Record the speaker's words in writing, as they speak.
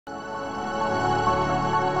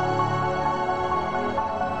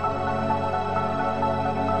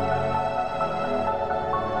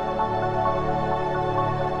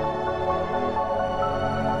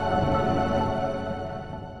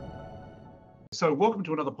So welcome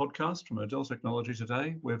to another podcast from Adele Technology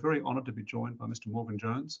today. We're very honoured to be joined by Mr.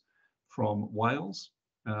 Morgan-Jones from Wales,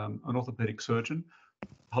 an orthopaedic surgeon.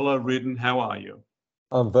 Hello, Rhidian, how are you?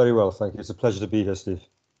 I'm very well, thank you. It's a pleasure to be here, Steve.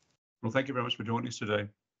 Well, thank you very much for joining us today.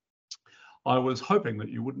 I was hoping that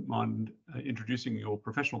you wouldn't mind introducing your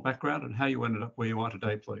professional background and how you ended up where you are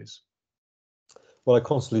today, please. Well, I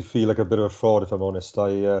constantly feel like a bit of a fraud, if I'm honest.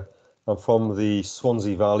 I'm from the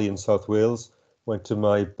Swansea Valley in South Wales, went to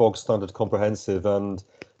my bog standard comprehensive, and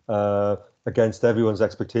against everyone's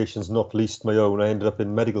expectations, not least my own, I ended up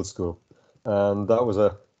in medical school. And that was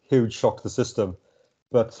a huge shock to the system.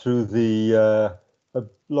 But through a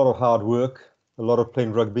lot of hard work, a lot of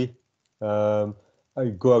playing rugby, I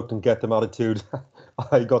go out and get them attitude,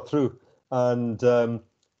 I got through. And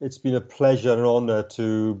it's been a pleasure and an honour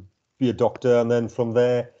to be a doctor, and then from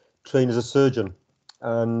there train as a surgeon.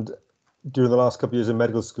 And during the last couple of years in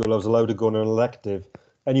medical school, I was allowed to go on an elective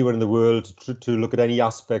anywhere in the world to look at any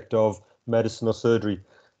aspect of medicine or surgery.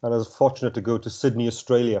 And I was fortunate to go to Sydney,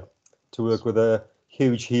 Australia, to work with a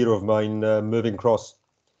huge hero of mine, Mervyn Cross.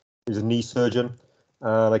 He's a knee surgeon,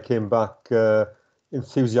 and I came back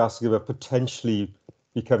enthusiastic about potentially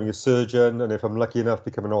becoming a surgeon, and if I'm lucky enough,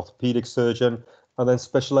 become an orthopaedic surgeon, and then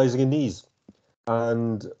specialising in knees.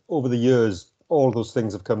 And over the years, all those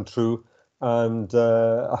things have come true. And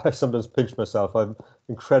I sometimes pinch myself. I'm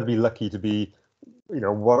incredibly lucky to be,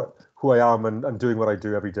 who I am and doing what I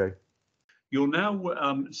do every day. You're now,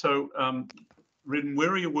 Rhidian, where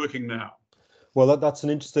are you working now? Well, that's an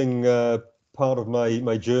interesting part of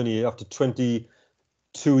my journey. After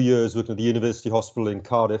 22 years working at the University Hospital in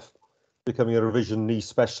Cardiff, becoming a revision knee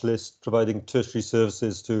specialist, providing tertiary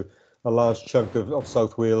services to a large chunk of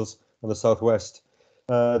South Wales and the Southwest.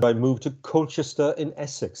 I moved to Colchester in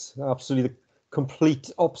Essex, absolutely the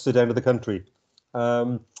complete opposite end of the country.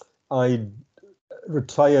 I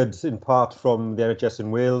retired in part from the NHS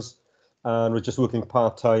in Wales and was just working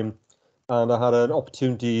part-time. And I had an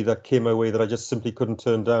opportunity that came my way that I just simply couldn't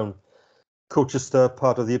turn down. Colchester,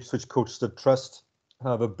 part of the Ipswich Colchester Trust,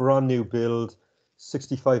 have a brand new build,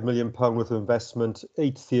 £65 million worth of investment,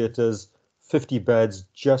 8 theatres, 50 beds,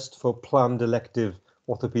 just for planned elective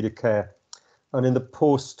orthopaedic care. And in the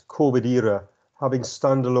post-COVID era, having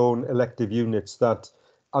standalone elective units that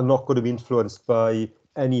are not going to be influenced by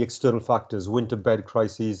any external factors, winter bed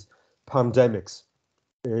crises, pandemics,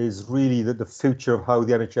 is really the future of how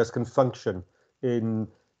the NHS can function in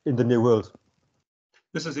the new world.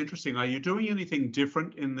 This is interesting. Are you doing anything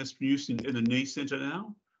different in this in the knee centre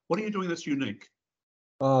now? What are you doing that's unique?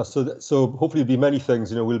 So hopefully it'll be many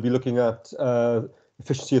things. We'll be looking at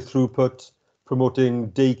efficiency of throughput, promoting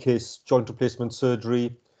Daycase joint replacement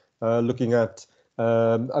surgery, looking at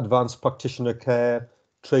advanced practitioner care,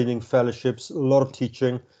 training fellowships, a lot of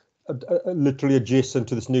teaching. Literally adjacent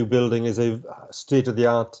to this new building is a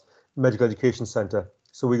state-of-the-art medical education centre.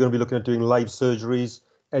 So we're going to be looking at doing live surgeries,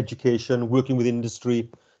 education, working with industry,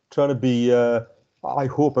 trying to be, I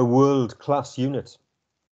hope, a world-class unit.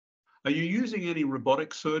 Are you using any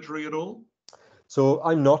robotic surgery at all? So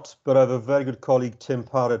I'm not, but I have a very good colleague, Tim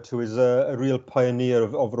Parrott, who is a real pioneer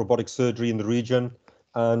of robotic surgery in the region.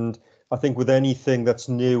 And I think with anything that's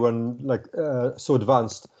new and so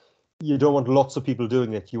advanced, you don't want lots of people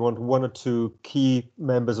doing it. You want 1 or 2 key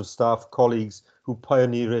members of staff, colleagues who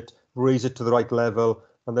pioneer it, raise it to the right level,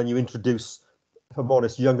 and then you introduce, if I'm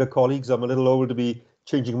honest, younger colleagues. I'm a little old to be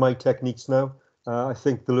changing my techniques now. I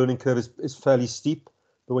think the learning curve is fairly steep,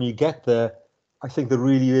 but when you get there, I think there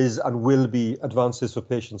really is and will be advances for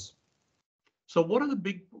patients. So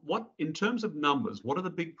in terms of numbers, what are the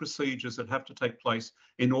big procedures that have to take place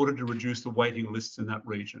in order to reduce the waiting lists in that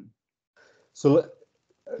region? So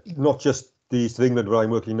not just the East of England where I'm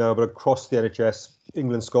working now, but across the NHS,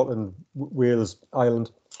 England, Scotland, Wales, Ireland,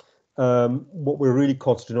 what we're really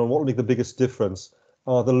concentrating on, what will make the biggest difference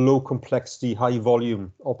are the low complexity, high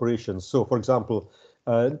volume operations. So for example,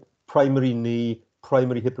 primary knee,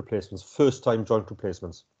 primary hip replacements, first time joint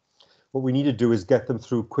replacements. What we need to do is get them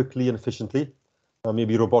through quickly and efficiently.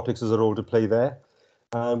 Maybe robotics is a role to play there.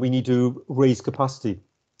 We need to raise capacity.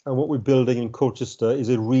 And what we're building in Colchester is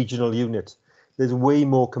a regional unit. There's way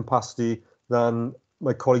more capacity than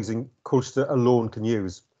my colleagues in Colchester alone can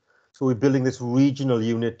use. So we're building this regional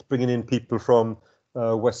unit, bringing in people from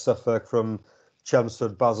West Suffolk, from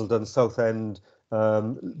Chelmsford, Basildon, Southend,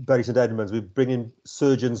 Bury St Edmunds. We're bringing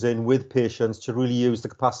surgeons in with patients to really use the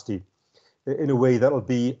capacity in a way that will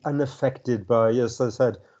be unaffected by, as I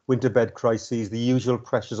said, winter bed crises, the usual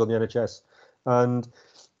pressures on the NHS. And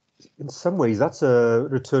in some ways, that's a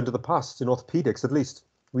return to the past, in orthopaedics at least.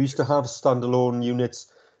 We used to have standalone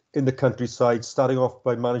units in the countryside, starting off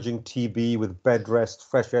by managing TB with bed rest,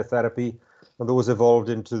 fresh air therapy. and those evolved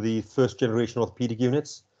into the first generation orthopaedic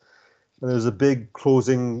units. And there was a big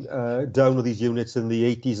closing down of these units in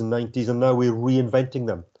the 80s and 90s, and now we're reinventing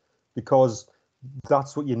them because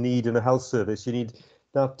that's what you need in a health service. You need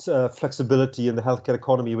that flexibility in the healthcare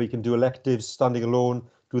economy where you can do electives standing alone,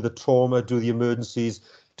 do the trauma, do the emergencies,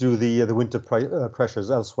 do the winter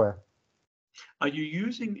pressures elsewhere. Are you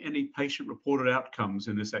using any patient-reported outcomes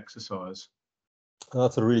in this exercise?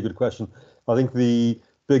 That's a really good question. I think the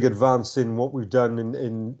big advance in what we've done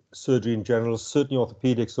in surgery in general, certainly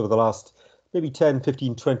orthopedics over the last maybe 10,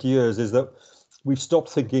 15, 20 years, is that we've stopped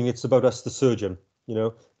thinking it's about us, the surgeon. You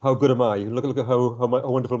know, how good am I? Look at how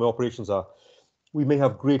wonderful my operations are. We may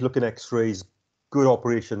have great looking x-rays, good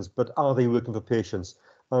operations, but are they working for patients?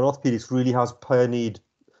 And orthopedics really has pioneered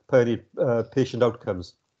patient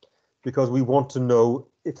outcomes, because we want to know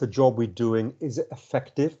if the job we're doing is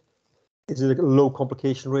effective. Is it a low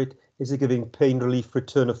complication rate? Is it giving pain relief,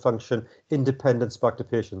 return of function, independence back to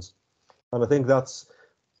patients? And I think that's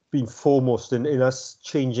been foremost in us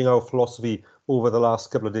changing our philosophy over the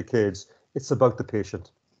last couple of decades. It's about the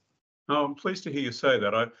patient. Oh, I'm pleased to hear you say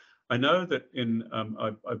that. I know that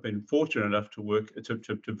I've been fortunate enough to work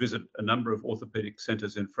to visit a number of orthopaedic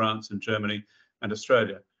centres in France and Germany and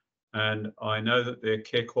Australia. And I know that their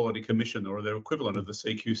Care Quality Commission, or their equivalent of the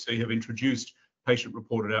CQC, have introduced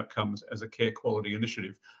patient-reported outcomes as a care quality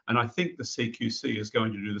initiative. And I think the CQC is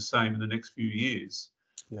going to do the same in the next few years.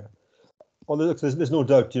 Yeah. Well, there's no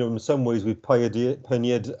doubt, in some ways we've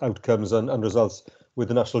pioneered outcomes and results with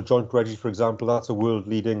the National Joint Registry, for example. That's a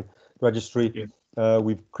world-leading registry. Yeah.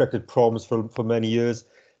 We've corrected problems for many years,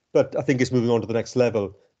 but I think it's moving on to the next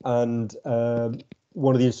level. And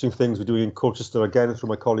one of the interesting things we're doing in Colchester, again through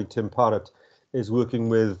my colleague Tim Parrott, is working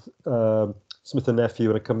with Smith & Nephew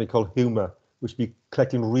and a company called Humour, which will be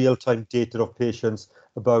collecting real-time data of patients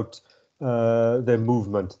about their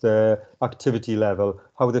movement, their activity level,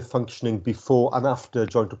 how they're functioning before and after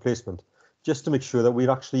joint replacement, just to make sure that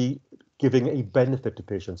we're actually giving a benefit to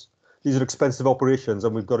patients. These are expensive operations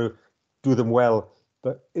and we've got to do them well,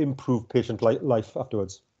 but improve patient life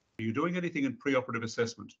afterwards. Are you doing anything in preoperative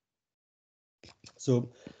assessment?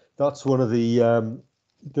 So that's one of the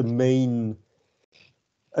main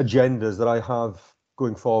agendas that I have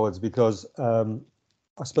going forwards, because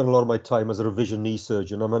I spend a lot of my time as a revision knee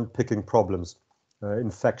surgeon. I'm unpicking problems,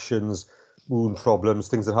 infections, wound problems,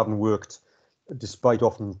 things that haven't worked, despite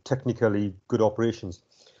often technically good operations.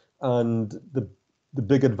 And the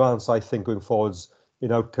big advance, I think, going forwards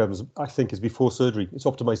in outcomes, I think, is before surgery. It's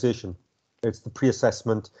optimization. It's the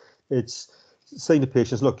pre-assessment. It's saying to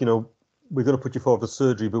patients, look, we're going to put you forward for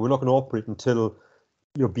surgery, but we're not going to operate until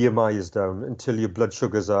your BMI is down, until your blood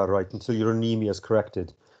sugars are right, until your anemia is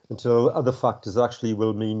corrected, until other factors actually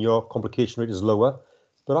will mean your complication rate is lower,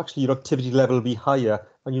 but actually your activity level will be higher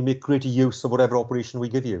and you make greater use of whatever operation we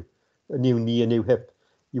give you. A new knee, a new hip.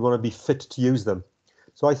 You want to be fit to use them.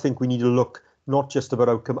 So I think we need to look not just about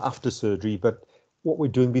outcome after surgery, but what we're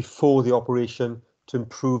doing before the operation to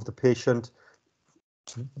improve the patient,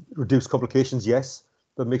 to reduce complications, yes,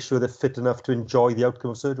 but make sure they're fit enough to enjoy the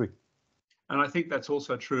outcome of surgery. And I think that's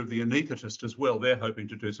also true of the anaesthetist as well. They're hoping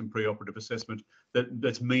to do some preoperative assessment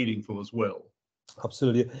that's meaningful as well.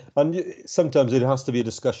 Absolutely. And sometimes it has to be a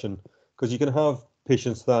discussion, because you can have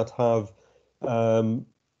patients that have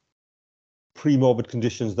pre-morbid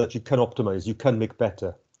conditions that you can optimize, you can make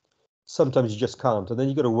better. Sometimes you just can't. And then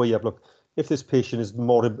you've got to weigh up, look, if this patient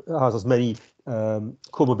has as many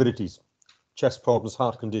comorbidities, chest problems,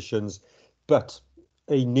 heart conditions, but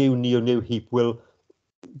a new knee or new hip will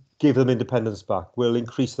give them independence back, will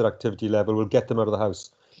increase their activity level, will get them out of the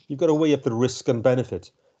house. You've got to weigh up the risk and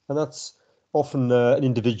benefit. And that's often an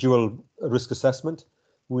individual risk assessment.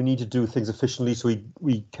 We need to do things efficiently so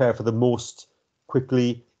we care for the most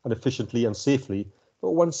quickly and efficiently and safely.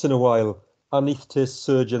 But once in a while, anaesthetists,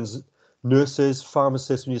 surgeons, nurses,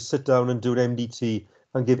 pharmacists, when you sit down and do an MDT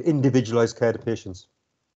and give individualized care to patients.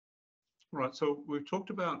 Right, so we've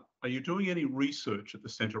talked about, are you doing any research at the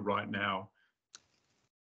centre right now?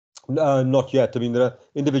 Not yet. I mean, there are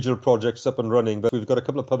individual projects up and running, but we've got a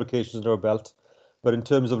couple of publications under our belt. But in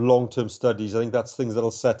terms of long-term studies, I think that's things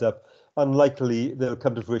that'll set up. Unlikely they'll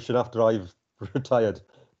come to fruition after I've retired.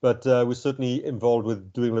 But we're certainly involved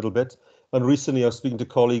with doing a little bit. And recently I was speaking to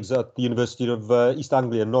colleagues at the University of East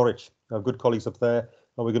Anglia in Norwich. I have good colleagues up there,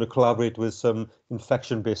 and we're going to collaborate with some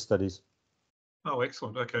infection-based studies. Oh,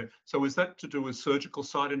 excellent. Okay. So is that to do with surgical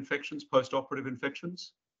site infections, post-operative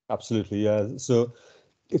infections? Absolutely, yeah. So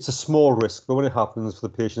it's a small risk, but when it happens for the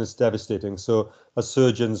patient, it's devastating. So as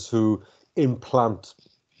surgeons who implant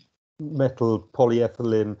metal,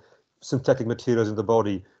 polyethylene, synthetic materials in the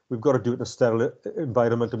body, we've got to do it in a sterile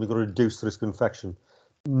environment, and we've got to reduce the risk of infection.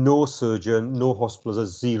 No surgeon, no hospital has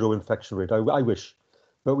a zero infection rate. I wish,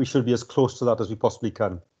 but we should be as close to that as we possibly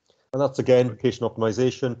can. And that's, again, patient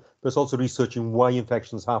optimization, but it's also researching why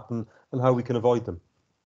infections happen and how we can avoid them.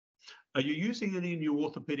 Are you using any new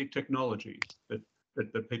orthopaedic technology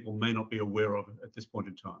that people may not be aware of at this point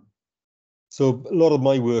in time? So a lot of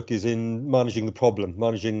my work is in managing the problem,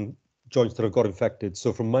 managing joints that have got infected.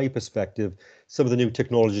 So from my perspective, some of the new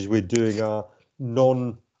technologies we're doing are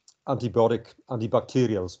non-antibiotic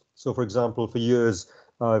antibacterials. So for example, for years,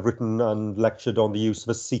 I've written and lectured on the use of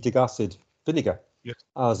acetic acid vinegar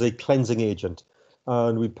as a cleansing agent.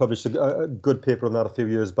 And we published a good paper on that a few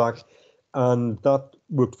years back. And that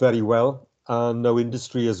worked very well. And now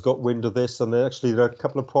industry has got wind of this. And there are a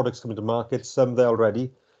couple of products coming to market, some there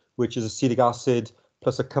already, which is acetic acid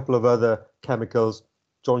plus a couple of other chemicals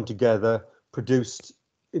joined together, produced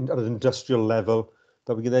at an industrial level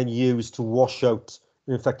that we can then use to wash out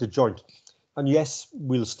an infected joint. And yes,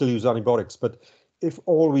 we'll still use antibiotics, but if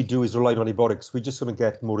all we do is rely on antibiotics, we're just going to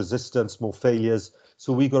get more resistance, more failures.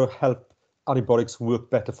 So we've got to help antibiotics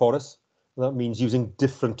work better for us. And that means using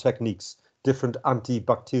different techniques, different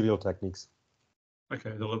antibacterial techniques.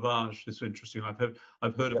 Okay, the lavage is interesting. I've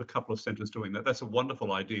heard of a couple of centres doing that. That's a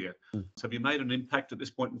wonderful idea. So have you made an impact at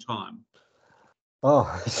this point in time?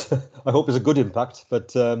 I hope it's a good impact.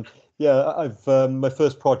 But I've my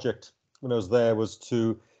first project when I was there was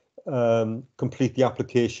to complete the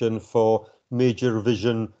application for major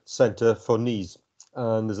revision centre for knees.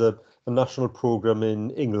 And there's a national programme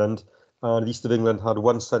in England, and the East of England had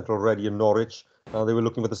one centre already in Norwich, and they were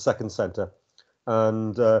looking for the second centre.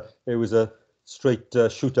 And it was a straight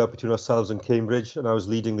shootout between ourselves and Cambridge, and I was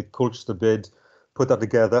leading the Colchester bid, put that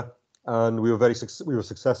together, and we were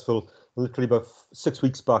successful. Literally about 6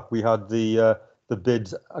 weeks back, we had the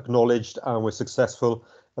bid acknowledged, and we're successful,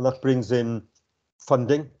 and that brings in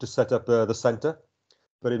funding to set up the centre.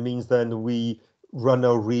 But it means then we run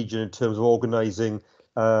our region in terms of organising,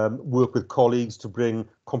 work with colleagues to bring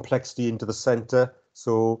complexity into the centre.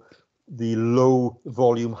 So the low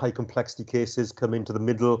volume, high complexity cases come into the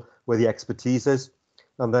middle where the expertise is.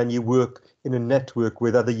 And then you work in a network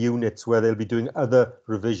with other units where they'll be doing other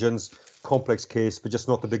revisions, complex case, but just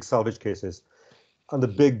not the big salvage cases. And the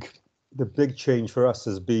big change for us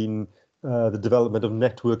has been the development of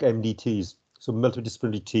network MDTs, so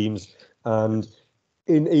multidisciplinary teams. And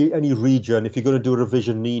in any region, if you're going to do a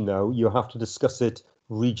revision knee now, you have to discuss it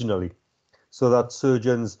regionally so that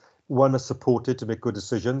surgeons, one, are supported to make good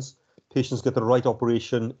decisions, patients get the right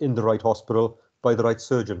operation in the right hospital by the right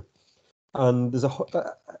surgeon. And there's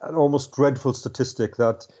an almost dreadful statistic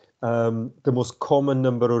that the most common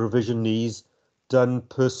number of revision knees done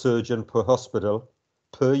per surgeon per hospital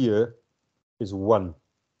per year is 1.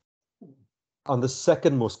 And the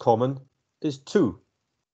second most common is 2.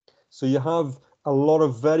 So you have a lot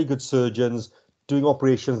of very good surgeons doing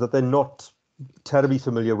operations that they're not terribly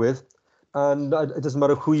familiar with. And it doesn't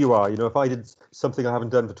matter who you are. You know, if I did something I haven't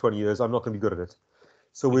done for 20 years, I'm not going to be good at it.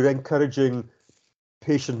 So we're encouraging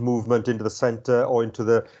patient movement into the centre or into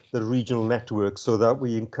the regional network so that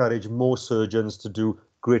we encourage more surgeons to do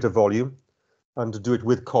greater volume and to do it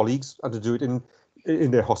with colleagues and to do it in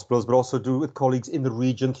their hospitals, but also do it with colleagues in the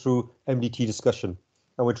region through MDT discussion.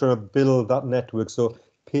 And we're trying to build that network so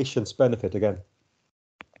patients benefit again.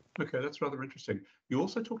 Okay, that's rather interesting. You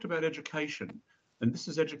also talked about education, and this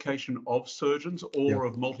is education of surgeons or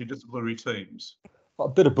of multidisciplinary teams? A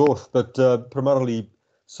bit of both, but primarily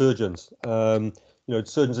surgeons.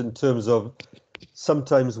 Surgeons in terms of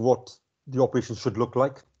sometimes what the operation should look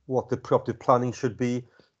like, what the preoperative planning should be,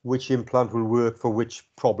 which implant will work for which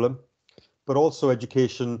problem, but also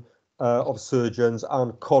education of surgeons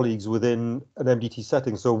and colleagues within an MDT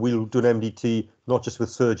setting. So we'll do an MDT not just with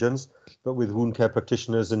surgeons, but with wound care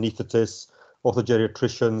practitioners, anaesthetists,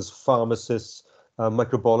 orthogeriatricians, pharmacists,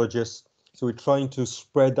 microbiologists. So we're trying to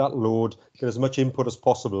spread that load, get as much input as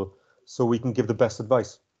possible so we can give the best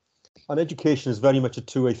advice. And education is very much a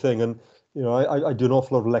two-way thing. And, I do an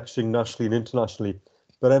awful lot of lecturing nationally and internationally,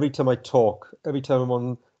 but every time I talk, every time I'm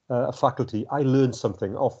on a faculty, I learn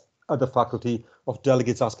something off other faculty, of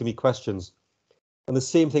delegates asking me questions. And the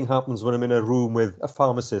same thing happens when I'm in a room with a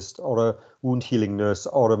pharmacist or a wound healing nurse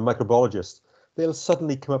or a microbiologist. They'll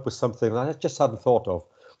suddenly come up with something that I just hadn't thought of,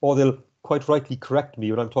 or they'll quite rightly correct me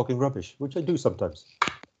when I'm talking rubbish, which I do sometimes.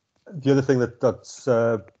 The other thing that's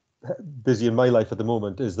busy in my life at the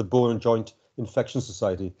moment is the Bone and Joint Infection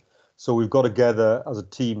Society. So we've got together as a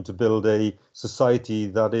team to build a society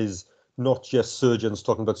that is not just surgeons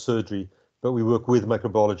talking about surgery, but we work with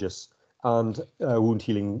microbiologists and wound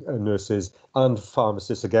healing nurses and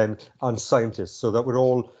pharmacists again, and scientists, so that we're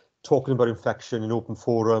all talking about infection in open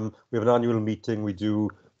forum. We have an annual meeting, we do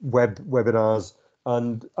webinars,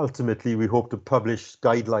 and ultimately we hope to publish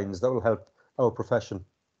guidelines that will help our profession.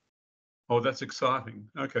 Oh, that's exciting.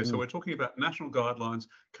 Okay, so we're talking about national guidelines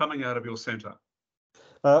coming out of your centre.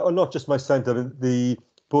 Or not just my centre, the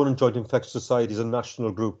Bone and Joint Infection Society is a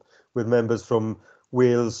national group with members from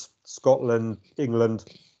Wales, Scotland, England,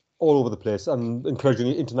 all over the place, and encouraging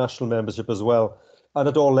international membership as well. And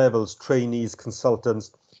at all levels, trainees,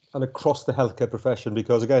 consultants, and across the healthcare profession,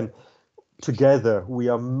 because again, together we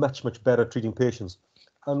are much, much better at treating patients.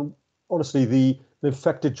 And honestly, the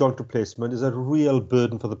infected joint replacement is a real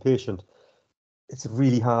burden for the patient. It's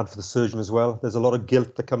really hard for the surgeon as well. There's a lot of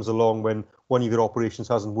guilt that comes along when one of your operations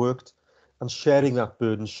hasn't worked, and sharing that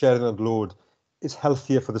burden, sharing that load is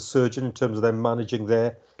healthier for the surgeon in terms of them managing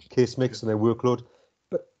their case mix and their workload,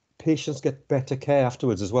 but patients get better care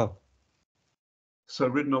afterwards as well. So,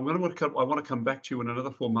 Rhidian, I want to come back to you in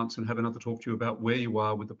another 4 months and have another talk to you about where you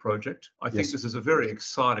are with the project. I think this is a very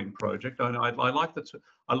exciting project. I like that.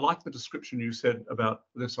 I like the description you said about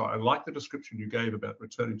this. I like the description you gave about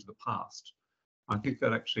returning to the past. I think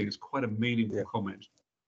that actually is quite a meaningful comment.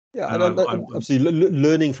 Yeah, and I'm absolutely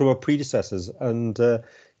learning from our predecessors, and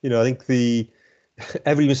you know, I think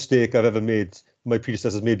every mistake I've ever made, my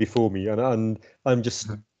predecessors made before me, and I'm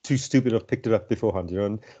just too stupid to have picked it up beforehand, you know.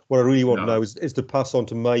 And what I really want now is to pass on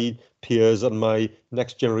to my peers and my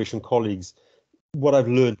next generation colleagues what I've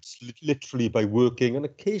learned literally by working and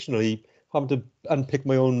occasionally having to unpick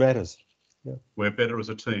my own matters. Yeah. We're better as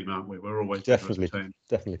a team, aren't we? We're always definitely better as a team.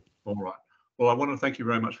 Definitely. All right. Well, I want to thank you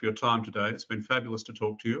very much for your time today. It's been fabulous to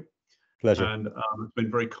talk to you. Pleasure. And it's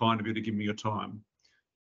been very kind of you to give me your time.